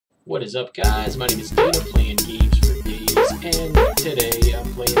What is up, guys? My name is Dana, playing games for days, and today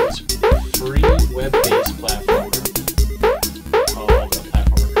I'm playing this free web-based platformer called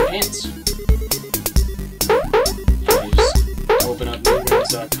Platformer Ants. I just open up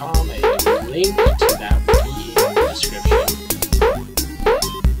newgrounds.com, a link to that will be in the description.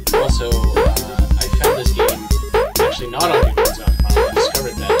 Also, I found this game actually not on newgrounds.com. I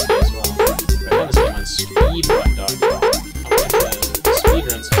discovered that today as well. But I found this game on Speedrun.com.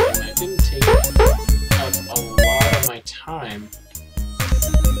 Speedrun something that didn't take up a lot of my time.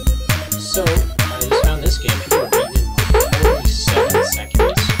 So I just found this game. People are beating it in 47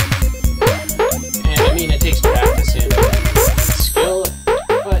 seconds. And I mean, it takes practice and skill,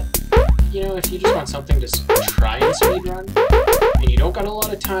 but you know, if you just want something to try and speedrun, and you don't got a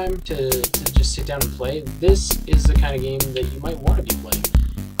lot of time to just sit down and play, this is the kind of game that you might want to be playing.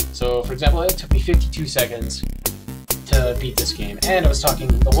 So for example, it took me 52 seconds to beat this game, and I was talking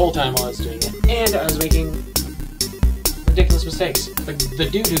the whole time while I was doing it, and I was making ridiculous mistakes. The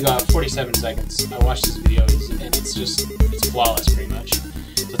dude who got 47 seconds, I watched his video, and it's flawless pretty much.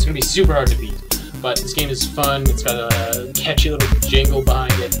 So it's gonna be super hard to beat, but this game is fun. It's got a catchy little jingle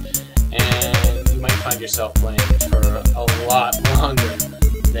behind it, and you might find yourself playing for a lot longer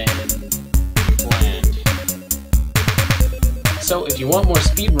than planned. So if you want more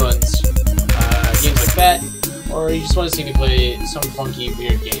speedruns, games like that, or you just want to see me play some funky,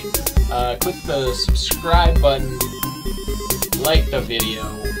 weird game, click the subscribe button, like the video.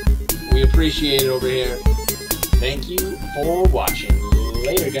 We appreciate it over here. Thank you for watching.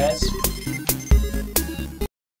 Later, guys.